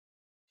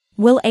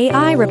Will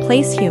AI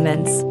replace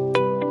humans?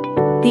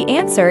 The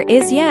answer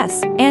is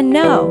yes and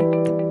no.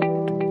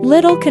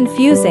 Little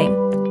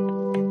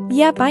confusing.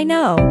 Yep, I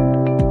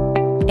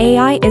know.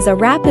 AI is a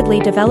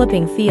rapidly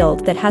developing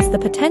field that has the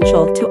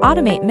potential to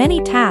automate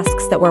many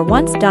tasks that were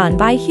once done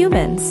by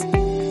humans.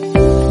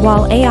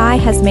 While AI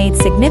has made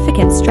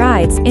significant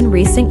strides in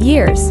recent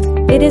years,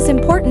 it is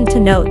important to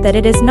note that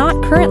it is not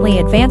currently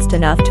advanced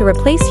enough to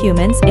replace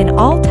humans in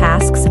all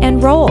tasks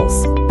and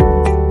roles.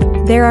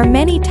 There are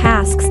many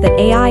tasks that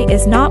AI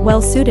is not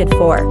well suited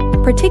for,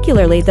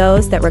 particularly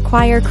those that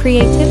require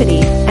creativity,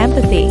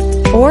 empathy,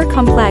 or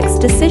complex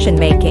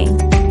decision-making.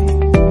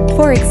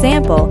 For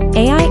example,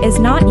 AI is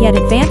not yet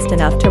advanced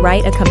enough to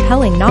write a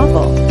compelling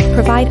novel,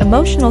 provide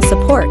emotional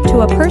support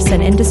to a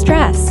person in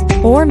distress,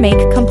 or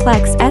make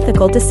complex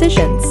ethical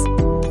decisions.